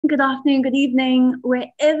good afternoon, good evening,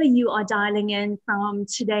 wherever you are dialing in from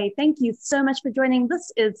today. Thank you so much for joining.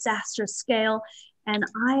 This is Zastra Scale, and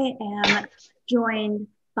I am joined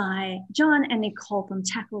by John and Nicole from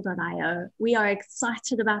Tackle.io. We are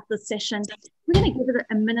excited about this session. We're going to give it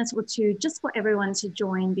a minute or two just for everyone to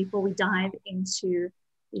join before we dive into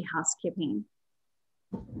the housekeeping.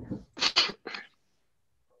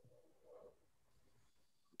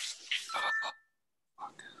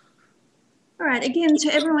 All right, again,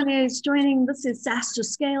 to everyone who's joining, this is Zastra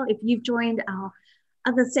Scale. If you've joined our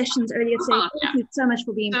other sessions earlier today, thank you so much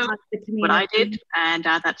for being part of the community. What I did, and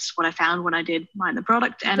that's what I found when I did mine the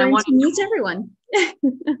product. And I want to meet everyone.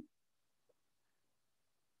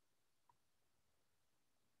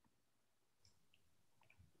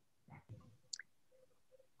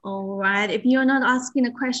 All right, if you're not asking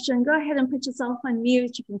a question, go ahead and put yourself on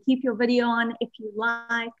mute. You can keep your video on if you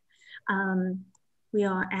like. We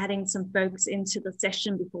are adding some folks into the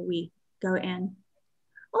session before we go in.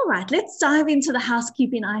 All right, let's dive into the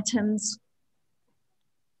housekeeping items.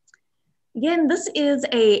 Again, this is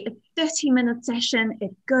a 30-minute session.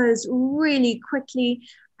 It goes really quickly.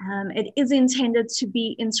 It is intended to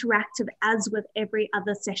be interactive as with every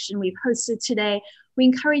other session we've hosted today. We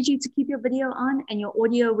encourage you to keep your video on and your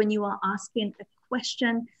audio when you are asking a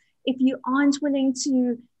question. If you aren't willing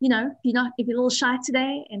to, if you're a little shy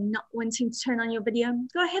today and not wanting to turn on your video,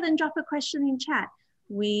 go ahead and drop a question in chat.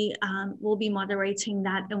 We will be moderating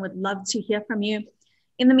that and would love to hear from you.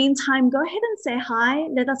 In the meantime, go ahead and say hi.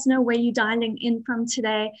 Let us know where you're dialing in from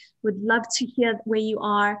today. Would love to hear where you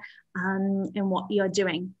are and what you're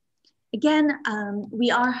doing. Again,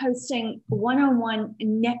 we are hosting one-on-one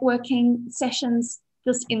networking sessions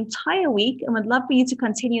this entire week and would love for you to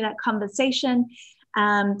continue that conversation.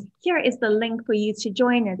 Here is the link for you to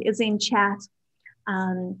join. It is in chat.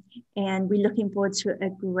 And we're looking forward to a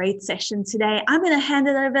great session today. I'm going to hand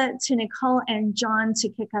it over to Nicole and John to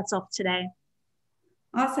kick us off today.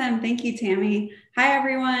 Awesome. Thank you, Tammy. Hi,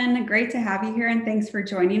 everyone. Great to have you here, and thanks for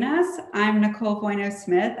joining us. I'm Nicole Wojno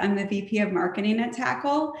Smith. I'm the VP of Marketing at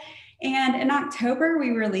Tackle. And in October, we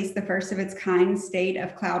released the first of its kind State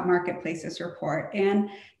of Cloud Marketplaces report. And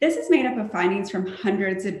this is made up of findings from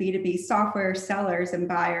hundreds of B2B software sellers and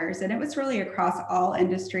buyers. And it was really across all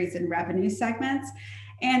industries and revenue segments.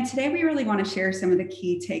 And today we really want to share some of the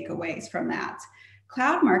key takeaways from that.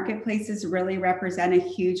 Cloud marketplaces really represent a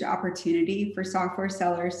huge opportunity for software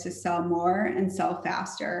sellers to sell more and sell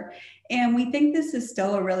faster. And we think this is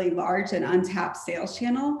still a really large and untapped sales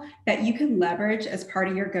channel that you can leverage as part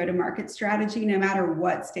of your go-to-market strategy, no matter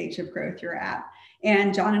what stage of growth you're at.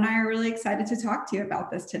 And John and I are really excited to talk to you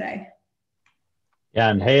about this today. Yeah,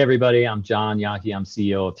 and hey everybody, I'm John Jahnke, I'm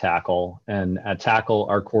CEO of Tackle. And at Tackle,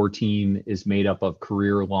 our core team is made up of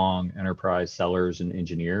career-long enterprise sellers and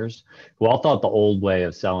engineers who all thought the old way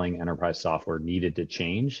of selling enterprise software needed to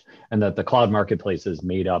change, and that the cloud marketplaces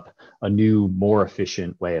made up a new, more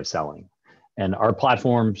efficient way of selling. And our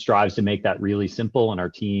platform strives to make that really simple, and our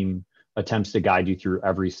team attempts to guide you through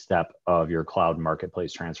every step of your cloud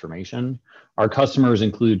marketplace transformation. Our customers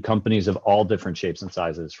include companies of all different shapes and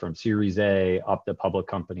sizes, from Series A up to public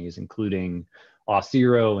companies, including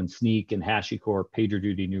Auth0 and Sneak and HashiCorp,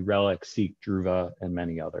 PagerDuty, New Relic, Seek, Druva, and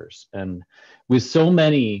many others. And with so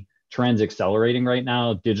many trends accelerating right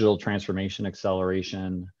now, digital transformation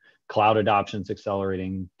acceleration, cloud adoption's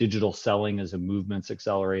accelerating, digital selling as a movement's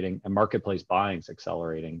accelerating, and marketplace buying's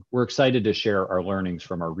accelerating. We're excited to share our learnings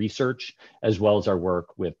from our research, as well as our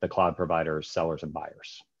work with the cloud providers, sellers, and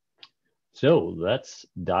buyers. So let's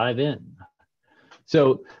dive in.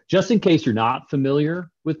 So just in case you're not familiar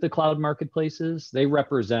with the cloud marketplaces, they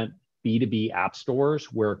represent B2B app stores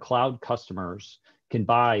where cloud customers can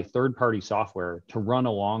buy third-party software to run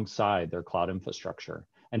alongside their cloud infrastructure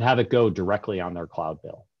and have it go directly on their cloud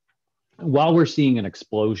bill. While we're seeing an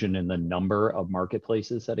explosion in the number of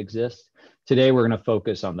marketplaces that exist, today we're going to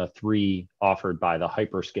focus on the three offered by the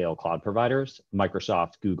hyperscale cloud providers,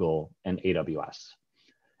 Microsoft, Google, and AWS.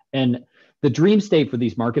 And the dream state for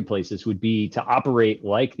these marketplaces would be to operate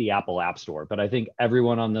like the Apple App Store, but I think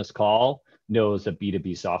everyone on this call knows that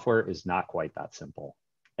B2B software is not quite that simple.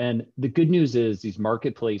 And the good news is these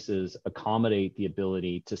marketplaces accommodate the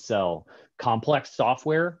ability to sell complex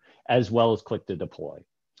software as well as click to deploy.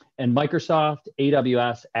 And Microsoft,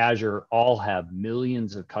 AWS, Azure all have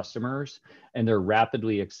millions of customers, and their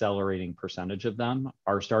rapidly accelerating percentage of them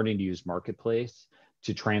are starting to use Marketplace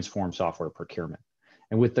to transform software procurement.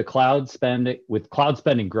 And with the cloud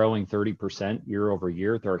spending growing 30% year over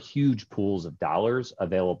year, there are huge pools of dollars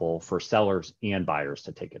available for sellers and buyers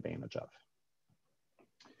to take advantage of.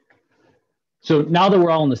 So now that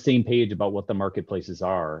we're all on the same page about what the marketplaces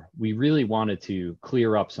are, we really wanted to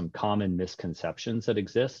clear up some common misconceptions that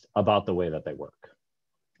exist about the way that they work.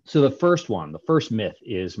 So the first myth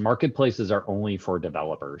is marketplaces are only for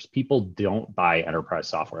developers. People don't buy enterprise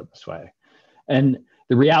software this way. And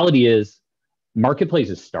the reality is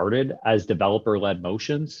marketplaces started as developer-led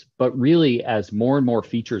motions, but really as more and more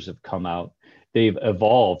features have come out, they've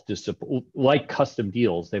evolved to support, like custom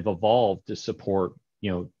deals, they've evolved to support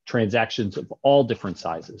transactions of all different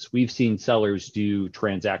sizes. We've seen sellers do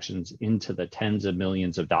transactions into the tens of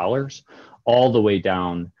millions of dollars, all the way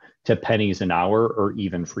down to pennies an hour or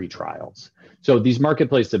even free trials. So these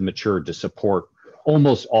marketplaces have matured to support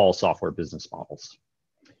almost all software business models.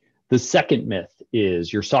 The second myth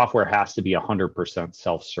is your software has to be 100%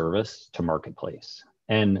 self-service to marketplace.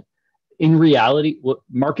 And in reality,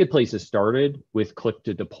 marketplaces started with click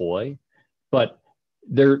to deploy, but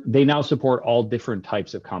they now support all different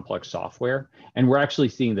types of complex software. And we're actually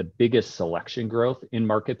seeing the biggest selection growth in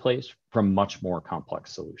marketplace from much more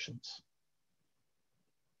complex solutions.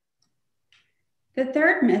 The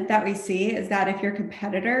third myth that we see is that if your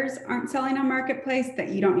competitors aren't selling on marketplace, that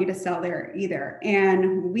you don't need to sell there either.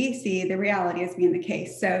 And we see the reality as being the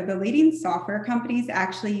case. So the leading software companies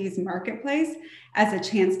actually use marketplace as a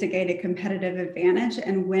chance to gain a competitive advantage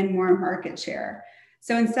and win more market share.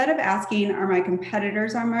 So instead of asking, are my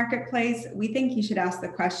competitors on marketplace, we think you should ask the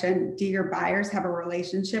question, do your buyers have a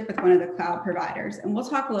relationship with one of the cloud providers? And we'll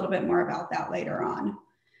talk a little bit more about that later on.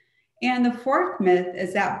 And the fourth myth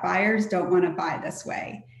is that buyers don't want to buy this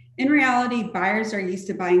way. In reality, buyers are used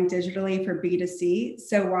to buying digitally for B2C,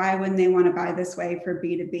 so why wouldn't they want to buy this way for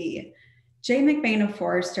B2B? Jay McBain of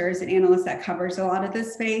Forrester is an analyst that covers a lot of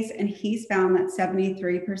this space, and he's found that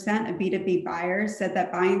 73% of B2B buyers said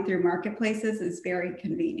that buying through marketplaces is very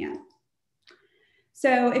convenient.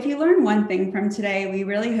 So if you learn one thing from today, we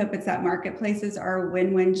really hope it's that marketplaces are a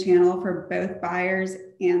win-win channel for both buyers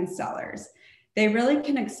and sellers. They really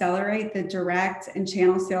can accelerate the direct and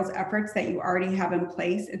channel sales efforts that you already have in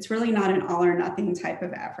place. It's really not an all or nothing type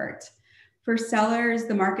of effort. For sellers,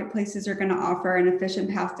 the marketplaces are going to offer an efficient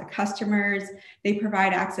path to customers. They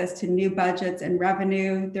provide access to new budgets and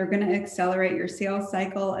revenue. They're going to accelerate your sales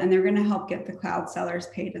cycle, and they're going to help get the cloud sellers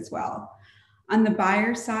paid as well. On the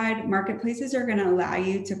buyer side, marketplaces are going to allow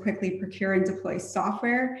you to quickly procure and deploy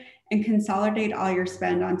software and consolidate all your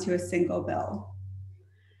spend onto a single bill.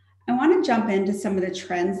 I want to jump into some of the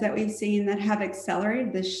trends that we've seen that have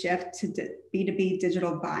accelerated the shift to B2B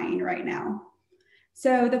digital buying right now.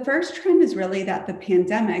 So the first trend is really that the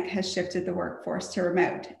pandemic has shifted the workforce to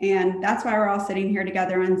remote. And that's why we're all sitting here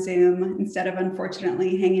together on Zoom instead of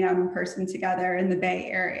unfortunately hanging out in person together in the Bay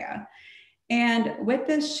Area. And with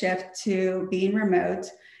this shift to being remote,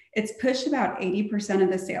 it's pushed about 80%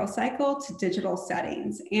 of the sales cycle to digital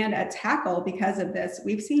settings. And at Tackle, because of this,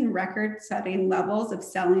 we've seen record-setting levels of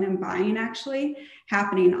selling and buying actually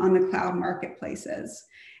happening on the cloud marketplaces.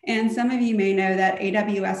 And some of you may know that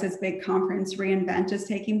AWS's big conference reInvent is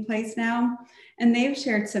taking place now. And they've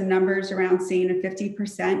shared some numbers around seeing a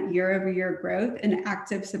 50% year-over-year growth in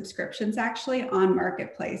active subscriptions actually on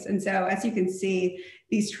marketplace. And so as you can see,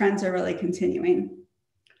 these trends are really continuing.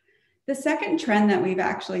 The second trend that we've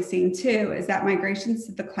actually seen too is that migrations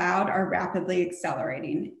to the cloud are rapidly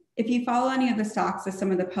accelerating. If you follow any of the stocks of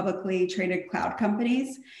some of the publicly traded cloud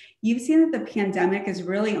companies, you've seen that the pandemic is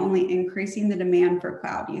really only increasing the demand for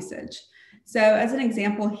cloud usage. So as an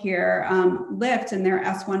example here, Lyft in their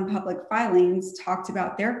S1 public filings talked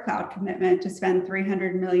about their cloud commitment to spend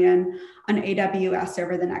 $300 million on AWS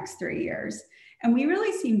over the next 3 years. And we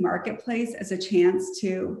really see marketplace as a chance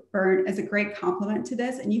to burn, as a great complement to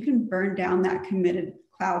this, and you can burn down that committed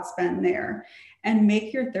cloud spend there and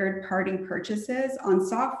make your third-party purchases on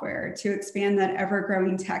software to expand that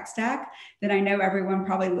ever-growing tech stack that I know everyone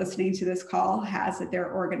probably listening to this call has at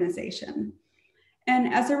their organization.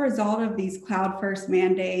 And as a result of these cloud-first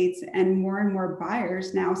mandates and more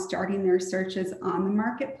buyers now starting their searches on the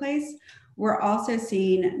marketplace, we're also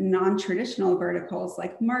seeing non-traditional verticals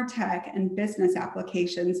like MarTech and business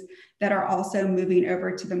applications that are also moving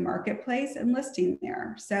over to the marketplace and listing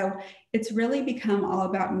there. So it's really become all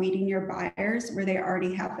about meeting your buyers where they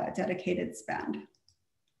already have that dedicated spend.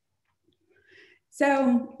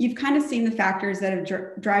 So you've kind of seen the factors that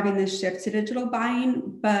are driving this shift to digital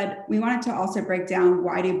buying, but we wanted to also break down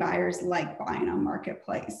why do buyers like buying on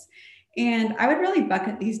marketplace. And I would really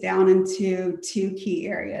bucket these down into two key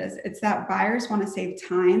areas. It's that buyers want to save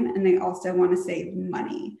time and they also want to save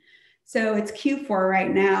money. So it's Q4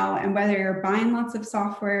 right now, and whether you're buying lots of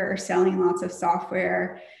software or selling lots of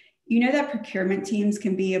software, you know that procurement teams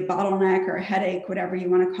can be a bottleneck or a headache, whatever you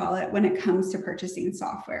want to call it, when it comes to purchasing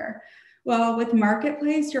software. Well, with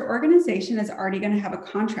Marketplace, your organization is already going to have a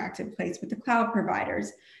contract in place with the cloud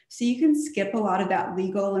providers. So you can skip a lot of that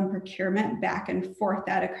legal and procurement back and forth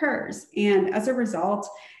that occurs. And as a result,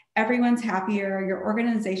 everyone's happier. Your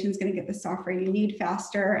organization is going to get the software you need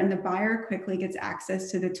faster, and the buyer quickly gets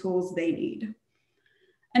access to the tools they need.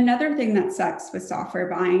 Another thing that sucks with software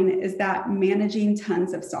buying is that managing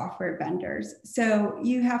tons of software vendors. So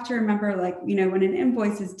you have to remember, like, when an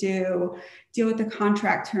invoice is due, deal with the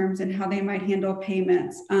contract terms and how they might handle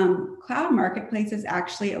payments. Cloud marketplaces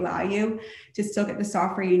actually allow you to still get the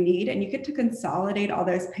software you need, and you get to consolidate all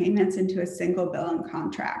those payments into a single bill and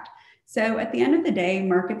contract. So at the end of the day,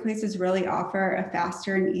 marketplaces really offer a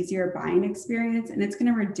faster and easier buying experience, and it's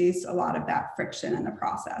going to reduce a lot of that friction in the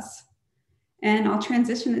process. And I'll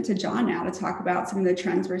transition it to John now to talk about some of the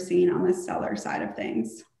trends we're seeing on the seller side of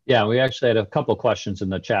things. Yeah, we actually had a couple questions in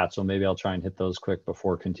the chat, so maybe I'll try and hit those quick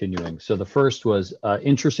before continuing. So the first was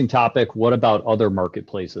interesting topic. What about other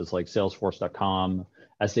marketplaces like Salesforce.com,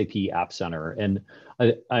 SAP App Center? And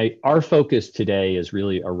our focus today is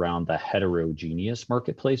really around the heterogeneous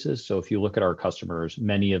marketplaces. So if you look at our customers,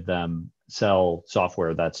 many of them sell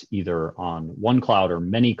software that's either on one cloud or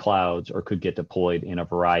many clouds, or could get deployed in a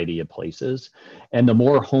variety of places. And the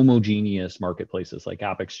more homogeneous marketplaces like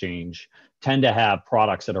AppExchange tend to have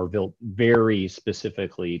products that are built very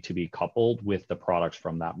specifically to be coupled with the products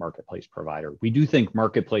from that marketplace provider. We do think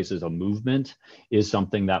marketplace as a movement is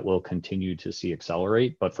something that will continue to see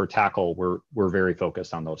accelerate, but for Tackle, we're very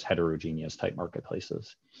focused on those heterogeneous type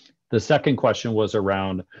marketplaces. The second question was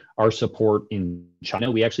around our support in China.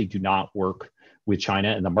 We actually do not work with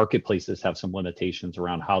China, and the marketplaces have some limitations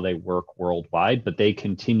around how they work worldwide, but they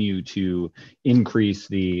continue to increase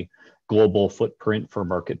the global footprint for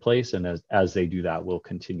marketplace. And as they do that, we'll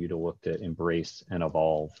continue to look to embrace and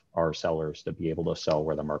evolve our sellers to be able to sell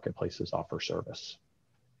where the marketplaces offer service.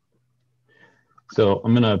 So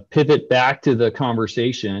I'm going to pivot back to the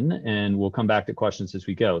conversation, and we'll come back to questions as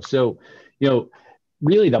we go. So,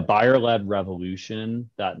 really the buyer-led revolution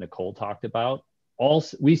that Nicole talked about,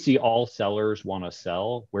 we see all sellers want to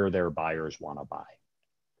sell where their buyers want to buy.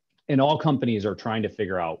 And all companies are trying to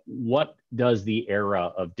figure out, what does the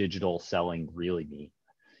era of digital selling really mean?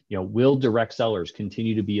 Will direct sellers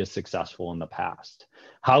continue to be as successful in the past?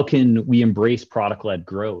 How can we embrace product-led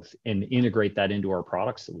growth and integrate that into our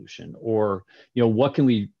product solution? Or, what can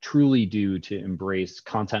we truly do to embrace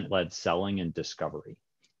content-led selling and discovery?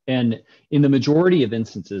 And in the majority of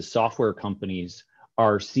instances, software companies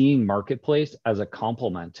are seeing marketplace as a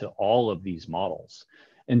complement to all of these models.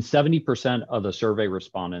 And 70% of the survey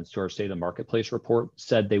respondents to our State of the Marketplace report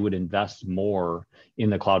said they would invest more in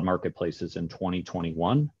the cloud marketplaces in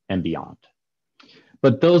 2021 and beyond.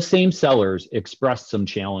 But those same sellers expressed some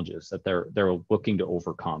challenges that they're looking to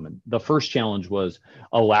overcome. And the first challenge was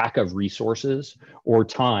a lack of resources or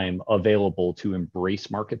time available to embrace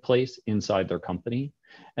marketplace inside their company.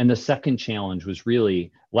 And the second challenge was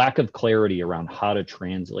really lack of clarity around how to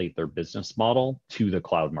translate their business model to the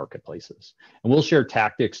cloud marketplaces. And we'll share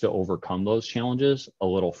tactics to overcome those challenges a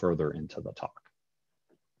little further into the talk.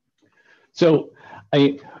 So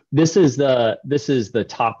this is the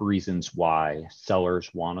top reasons why sellers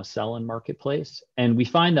want to sell in marketplace. And we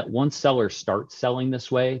find that once sellers start selling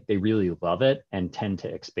this way, they really love it and tend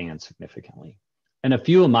to expand significantly. And a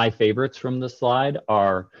few of my favorites from this slide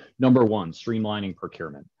are, number one, streamlining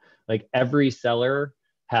procurement. Like, every seller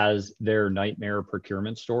has their nightmare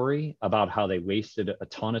procurement story about how they wasted a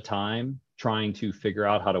ton of time trying to figure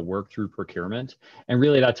out how to work through procurement. And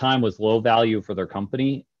really that time was low value for their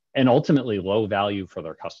company and ultimately low value for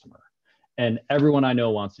their customer. And everyone I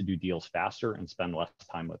know wants to do deals faster and spend less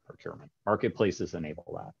time with procurement. Marketplaces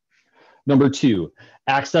enable that. Number two,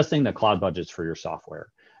 accessing the cloud budgets for your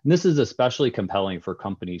software. And this is especially compelling for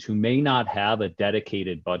companies who may not have a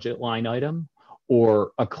dedicated budget line item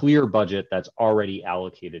or a clear budget that's already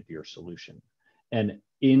allocated to your solution. And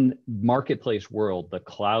in marketplace world, the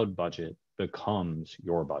cloud budget becomes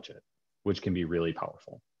your budget, which can be really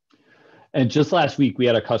powerful. And just last week, we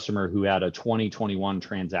had a customer who had a 2021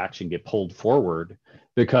 transaction get pulled forward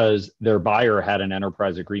because their buyer had an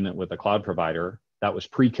enterprise agreement with a cloud provider that was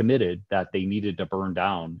pre-committed that they needed to burn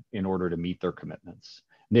down in order to meet their commitments.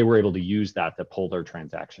 They were able to use that to pull their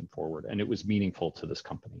transaction forward, and it was meaningful to this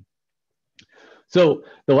company. So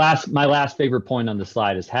my last favorite point on the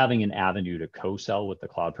slide is having an avenue to co-sell with the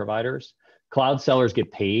cloud providers. Cloud sellers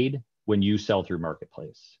get paid when you sell through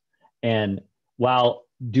marketplace. And while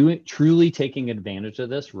truly taking advantage of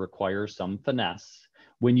this requires some finesse,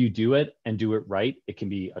 when you do it and do it right, it can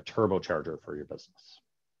be a turbocharger for your business.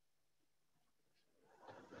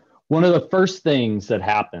 One of the first things that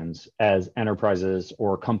happens as enterprises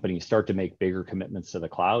or companies start to make bigger commitments to the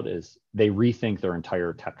cloud is they rethink their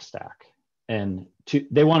entire tech stack. And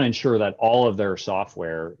they want to ensure that all of their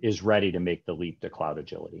software is ready to make the leap to cloud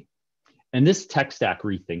agility. And this tech stack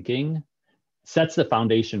rethinking sets the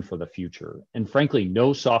foundation for the future. And frankly,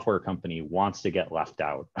 no software company wants to get left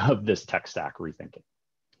out of this tech stack rethinking.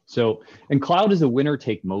 So, and cloud is a winner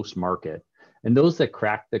take most market. And those that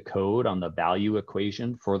crack the code on the value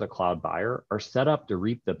equation for the cloud buyer are set up to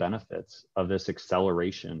reap the benefits of this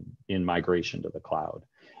acceleration in migration to the cloud.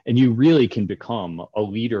 And you really can become a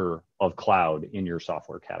leader of cloud in your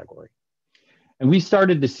software category. And we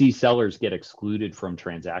started to see sellers get excluded from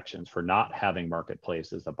transactions for not having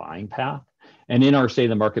marketplace as a buying path. And in our Say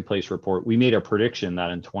the Marketplace report, we made a prediction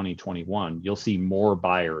that in 2021, you'll see more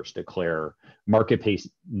buyers declare marketplace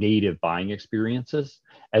native buying experiences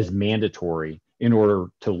as mandatory in order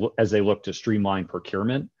to, as they look to streamline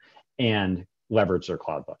procurement and leverage their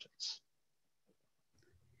cloud budgets.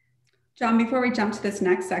 John, before we jump to this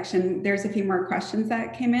next section, there's a few more questions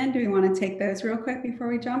that came in. Do we want to take those real quick before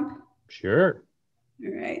we jump? Sure.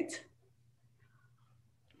 All right.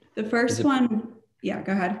 The first one, yeah,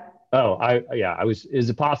 go ahead. Oh, is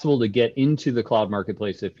it possible to get into the cloud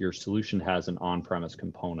marketplace if your solution has an on-premise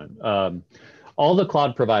component? All the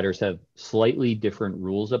cloud providers have slightly different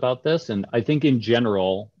rules about this. And I think in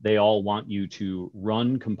general, they all want you to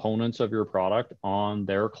run components of your product on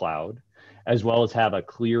their cloud, as well as have a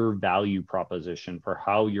clear value proposition for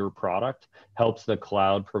how your product helps the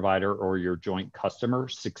cloud provider or your joint customer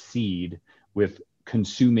succeed with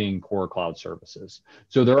consuming core cloud services.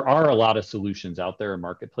 So there are a lot of solutions out there in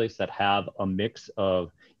marketplace that have a mix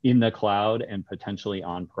of in the cloud and potentially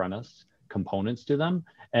on-premise components to them.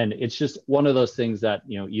 And it's just one of those things that,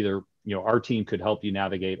 either, our team could help you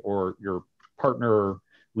navigate, or your partner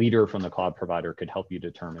leader from the cloud provider could help you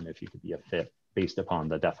determine if you could be a fit based upon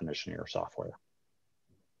the definition of your software.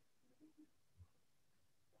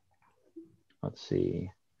 Let's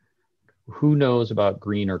see. Who knows about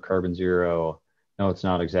green or carbon zero? No, it's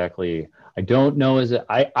not exactly. I don't know.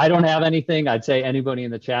 I don't have anything. I'd say anybody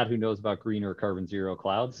in the chat who knows about green or carbon zero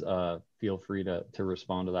clouds, feel free to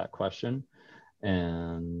respond to that question.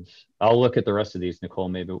 And I'll look at the rest of these. Nicole,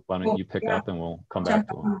 maybe why don't you pick up and we'll come back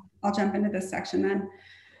to them. I'll jump into this section then.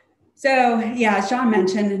 So yeah, as John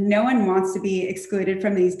mentioned, no one wants to be excluded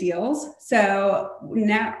from these deals. So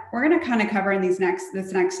now we're going to kind of cover in this next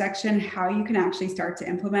section how you can actually start to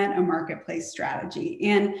implement a marketplace strategy.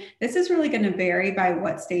 And this is really going to vary by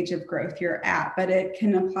what stage of growth you're at, but it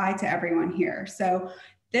can apply to everyone here. So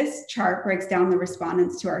this chart breaks down the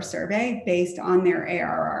respondents to our survey based on their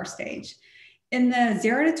ARR stage. In the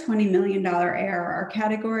 $0 to $20 million ARR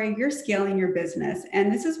category, you're scaling your business. And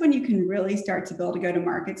this is when you can really start to build a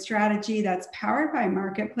go-to-market strategy that's powered by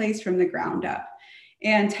marketplace from the ground up.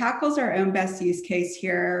 And Tackle's our own best use case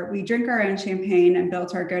here. We drink our own champagne and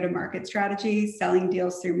built our go-to-market strategy, selling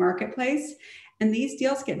deals through marketplace. And these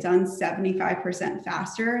deals get done 75%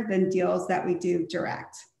 faster than deals that we do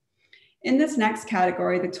direct. In this next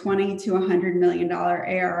category, the $20 to $100 million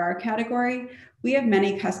ARR category, we have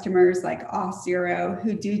many customers like Auth0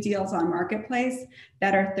 who do deals on marketplace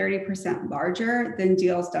that are 30% larger than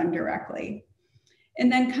deals done directly.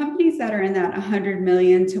 And then companies that are in that 100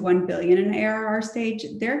 million to 1 billion in ARR stage,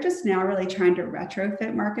 they're just now really trying to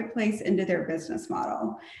retrofit marketplace into their business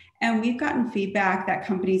model. And we've gotten feedback that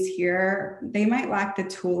companies here, they might lack the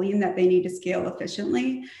tooling that they need to scale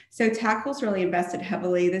efficiently. So Tackle's really invested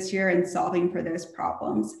heavily this year in solving for those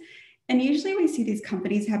problems. And usually we see these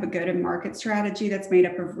companies have a go-to-market strategy that's made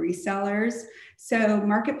up of resellers. So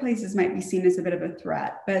marketplaces might be seen as a bit of a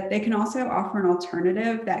threat, but they can also offer an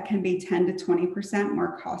alternative that can be 10 to 20%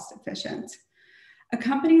 more cost efficient. A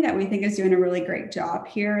company that we think is doing a really great job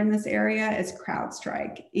here in this area is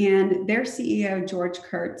CrowdStrike. And their CEO, George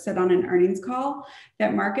Kurtz, said on an earnings call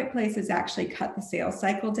that marketplace has actually cut the sales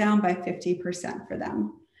cycle down by 50% for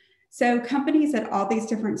them. So companies at all these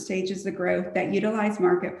different stages of growth that utilize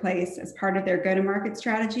marketplace as part of their go-to-market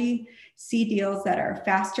strategy see deals that are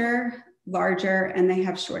faster, larger, and they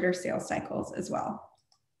have shorter sales cycles as well.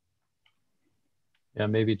 Yeah,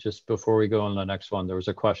 maybe just before we go on the next one, there was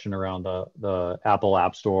a question around the Apple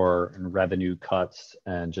App Store and revenue cuts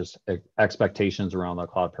and just expectations around the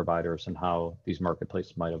cloud providers and how these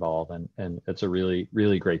marketplaces might evolve. And it's a really,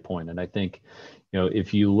 really great point. And I think,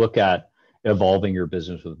 if you look at evolving your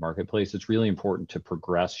business with marketplace, it's really important to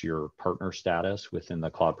progress your partner status within the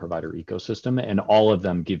cloud provider ecosystem, and all of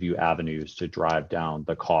them give you avenues to drive down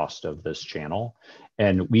the cost of this channel.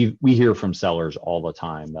 And we hear from sellers all the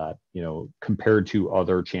time that compared to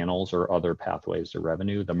other channels or other pathways to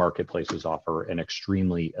revenue, the marketplaces offer an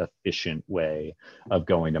extremely efficient way of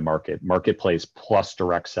going to market. Marketplace plus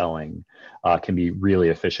direct selling can be really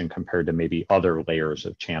efficient compared to maybe other layers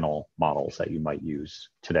of channel models that you might use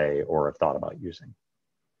today or have thought about using.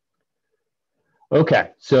 Okay,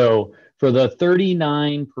 so for the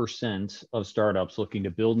 39% of startups looking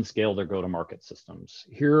to build and scale their go-to-market systems,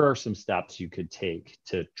 here are some steps you could take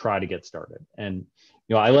to try to get started. And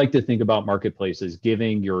I like to think about marketplaces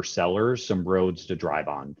giving your sellers some roads to drive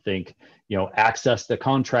on. Think, access to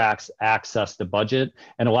contracts, access to budget.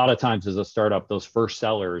 And a lot of times as a startup, those first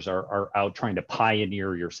sellers are out trying to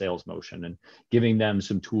pioneer your sales motion, and giving them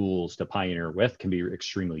some tools to pioneer with can be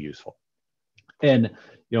extremely useful. And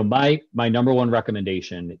my number one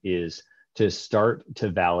recommendation is to start to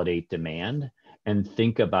validate demand and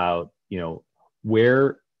think about,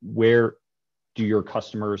 where do your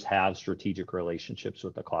customers have strategic relationships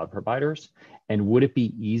with the cloud providers? And would it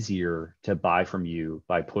be easier to buy from you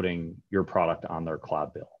by putting your product on their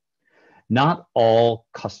cloud bill? Not all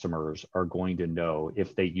customers are going to know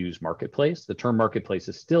if they use marketplace. The term marketplace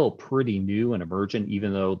is still pretty new and emergent,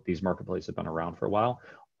 even though these marketplaces have been around for a while.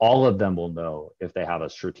 All of them will know if they have a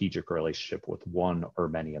strategic relationship with one or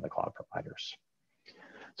many of the cloud providers.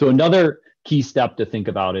 So another key step to think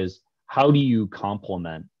about is, how do you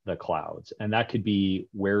complement the clouds? And that could be,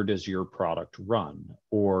 where does your product run?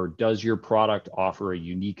 Or does your product offer a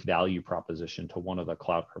unique value proposition to one of the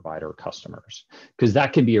cloud provider customers? Because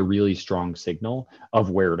that can be a really strong signal of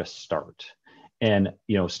where to start. And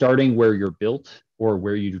starting where you're built or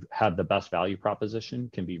where you have the best value proposition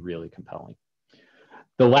can be really compelling.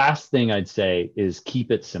 The last thing I'd say is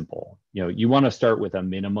keep it simple. You want to start with a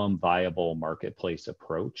minimum viable marketplace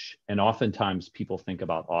approach. And oftentimes people think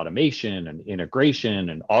about automation and integration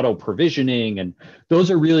and auto provisioning. And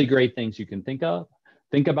those are really great things you can think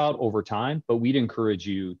about over time, but we'd encourage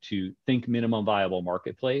you to think minimum viable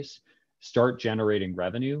marketplace, start generating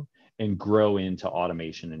revenue, and grow into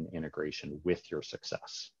automation and integration with your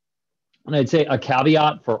success. And I'd say a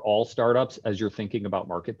caveat for all startups as you're thinking about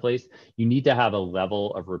marketplace, you need to have a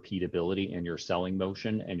level of repeatability in your selling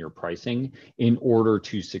motion and your pricing in order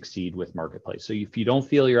to succeed with marketplace. So if you don't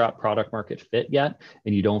feel you're at product market fit yet,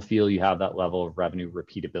 and you don't feel you have that level of revenue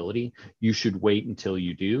repeatability, you should wait until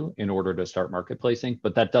you do in order to start marketplacing.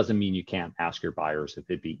 But that doesn't mean you can't ask your buyers if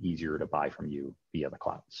it'd be easier to buy from you via the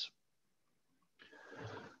clouds.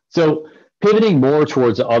 So pivoting more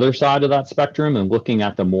towards the other side of that spectrum and looking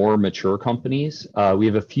at the more mature companies, we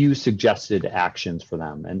have a few suggested actions for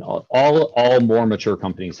them. And all more mature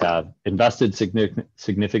companies have invested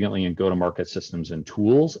significantly in go-to-market systems and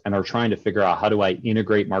tools, and are trying to figure out, how do I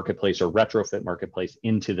integrate marketplace or retrofit marketplace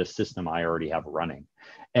into the system I already have running?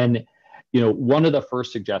 And one of the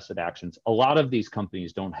first suggested actions, a lot of these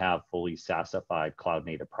companies don't have fully SaaSified cloud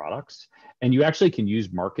native products. And you actually can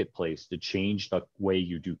use marketplace to change the way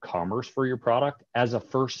you do commerce for your product as a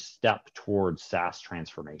first step towards SaaS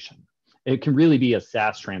transformation. It can really be a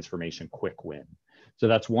SaaS transformation quick win. So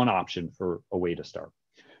that's one option for a way to start.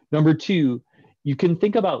 Number two, you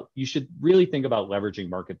should really think about leveraging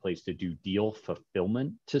marketplace to do deal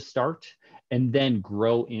fulfillment to start, and then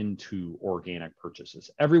grow into organic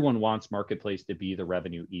purchases. Everyone wants marketplace to be the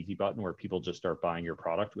revenue easy button where people just start buying your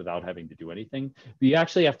product without having to do anything. But you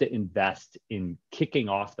actually have to invest in kicking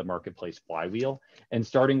off the marketplace flywheel, and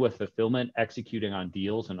starting with fulfillment, executing on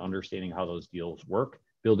deals and understanding how those deals work,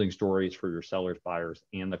 building stories for your sellers, buyers,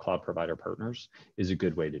 and the cloud provider partners is a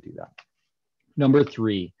good way to do that. Number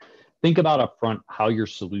three, think about upfront how your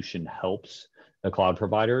solution helps the cloud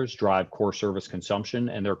providers drive core service consumption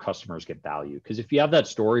and their customers get value. Because if you have that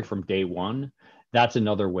story from day one, that's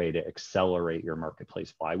another way to accelerate your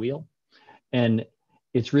marketplace flywheel. And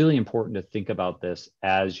it's really important to think about this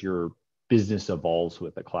as your business evolves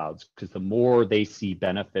with the clouds, because the more they see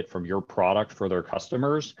benefit from your product for their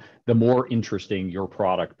customers, the more interesting your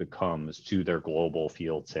product becomes to their global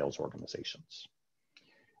field sales organizations.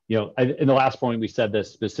 In the last point, we said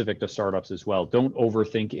this specific to startups as well. Don't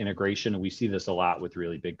overthink integration. And we see this a lot with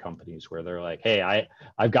really big companies where they're like, hey,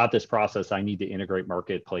 I've got this process. I need to integrate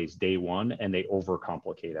marketplace day one. And they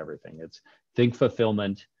overcomplicate everything. It's think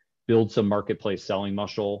fulfillment, build some marketplace selling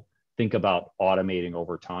muscle, think about automating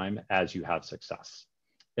over time as you have success.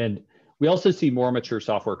 And we also see more mature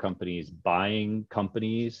software companies buying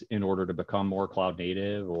companies in order to become more cloud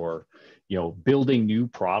native, or building new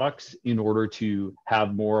products in order to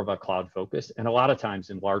have more of a cloud focus. And a lot of times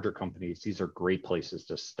in larger companies, these are great places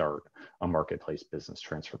to start a marketplace business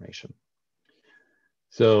transformation.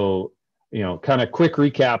 So, kind of quick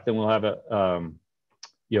recap, then we'll have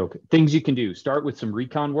things you can do. Start with some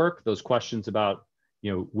recon work, those questions about,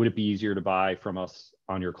 would it be easier to buy from us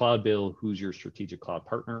on your cloud bill? Who's your strategic cloud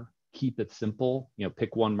partner? Keep it simple,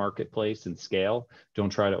 pick one marketplace and scale. Don't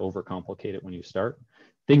try to overcomplicate it when you start.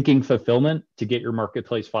 Thinking fulfillment to get your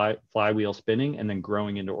marketplace flywheel spinning and then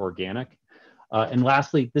growing into organic. And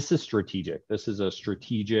lastly, this is strategic. This is a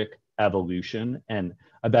strategic evolution. And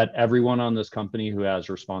I bet everyone on this company who has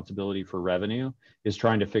responsibility for revenue is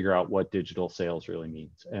trying to figure out what digital sales really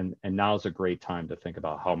means. And now is a great time to think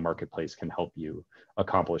about how marketplace can help you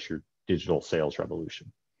accomplish your digital sales revolution.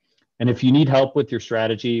 And if you need help with your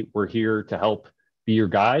strategy, we're here to help be your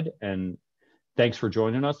guide. And thanks for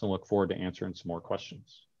joining us, and look forward to answering some more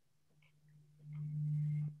questions.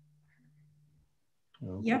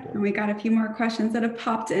 Yep, and we got a few more questions that have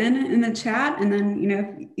popped in the chat. And then,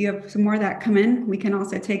 if you have some more that come in, we can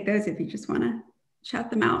also take those if you just want to chat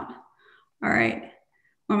them out. All right.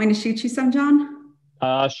 Want me to shoot you some, John?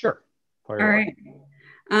 Sure. All right.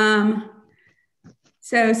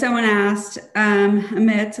 So someone asked,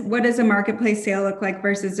 Amit, what does a marketplace sale look like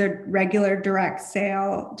versus a regular direct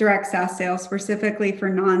SaaS sale, specifically for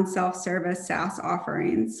non-self-service SaaS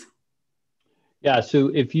offerings? Yeah, so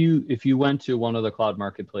if you went to one of the cloud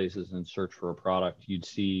marketplaces and search for a product, you'd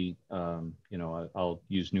see, I'll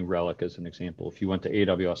use New Relic as an example. If you went to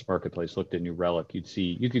AWS Marketplace, looked at New Relic,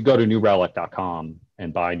 you could go to newrelic.com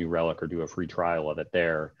and buy New Relic or do a free trial of it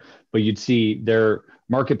there. But you'd see their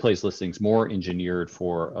marketplace listings more engineered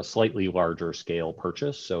for a slightly larger scale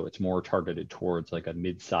purchase. So it's more targeted towards like a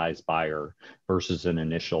mid-sized buyer versus an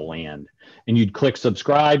initial land. And you'd click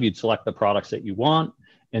subscribe, you'd select the products that you want.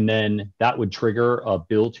 And then that would trigger a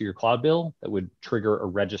bill to your cloud bill. That would trigger a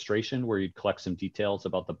registration where you'd collect some details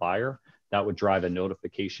about the buyer. That would drive a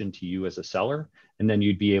notification to you as a seller. And then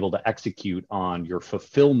you'd be able to execute on your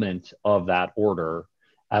fulfillment of that order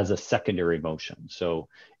as a secondary motion. So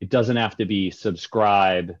it doesn't have to be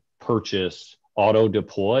subscribe, purchase, auto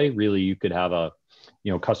deploy. Really, you could have a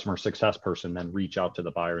customer success person then reach out to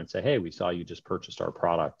the buyer and say, hey, we saw you just purchased our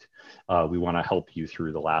product. We want to help you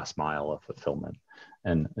through the last mile of fulfillment.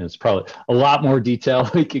 And it's probably a lot more detail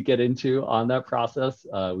we could get into on that process.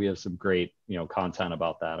 We have some great, content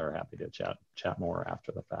about that. Are happy to chat more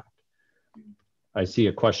after the fact. I see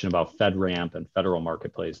a question about FedRAMP and federal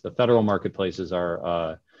marketplace. The federal marketplaces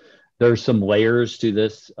are there's some layers to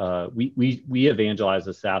this. We evangelize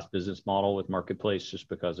a SaaS business model with marketplace just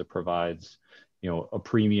because it provides a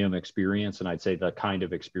premium experience. And I'd say the kind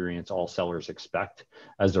of experience all sellers expect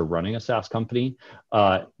as they're running a SaaS company.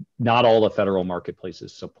 Not all the federal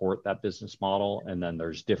marketplaces support that business model. And then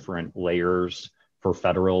there's different layers for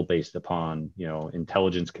federal based upon,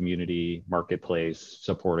 intelligence community marketplace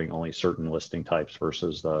supporting only certain listing types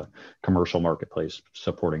versus the commercial marketplace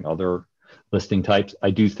supporting other listing types. I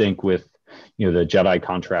do think with, the JEDI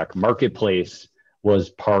contract marketplace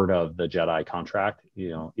was part of the JEDI contract,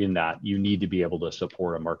 in that you need to be able to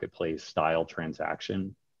support a marketplace style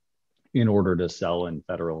transaction in order to sell in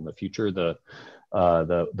federal in the future. The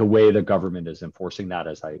way the government is enforcing that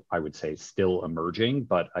is, I would say, still emerging,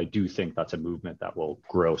 but I do think that's a movement that will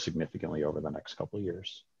grow significantly over the next couple of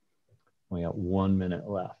years. We got 1 minute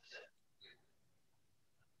left.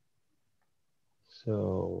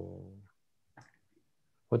 So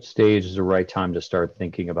what stage is the right time to start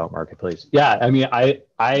thinking about marketplace? Yeah, I mean,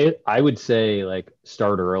 I would say like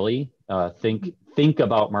start early. Think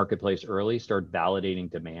about marketplace early. Start validating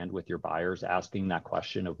demand with your buyers, asking that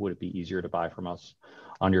question of would it be easier to buy from us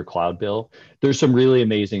on your cloud bill? There's some really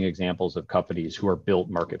amazing examples of companies who are built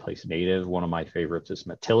marketplace native. One of my favorites is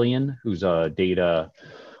Matillion, who's a data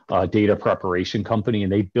preparation company,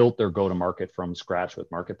 and they built their go-to-market from scratch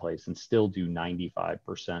with marketplace and still do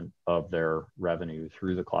 95% of their revenue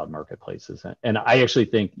through the cloud marketplaces. And I actually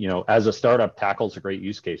think, as a startup, Tackle's a great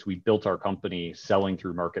use case. We built our company selling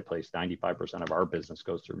through marketplace. 95% of our business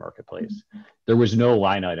goes through marketplace. There was no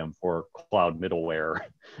line item for cloud middleware,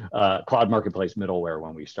 cloud marketplace middleware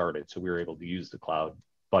when we started. So we were able to use the cloud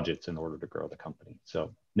budgets in order to grow the company.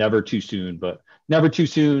 So never too soon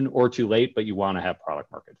or too late, but you want to have product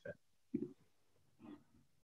market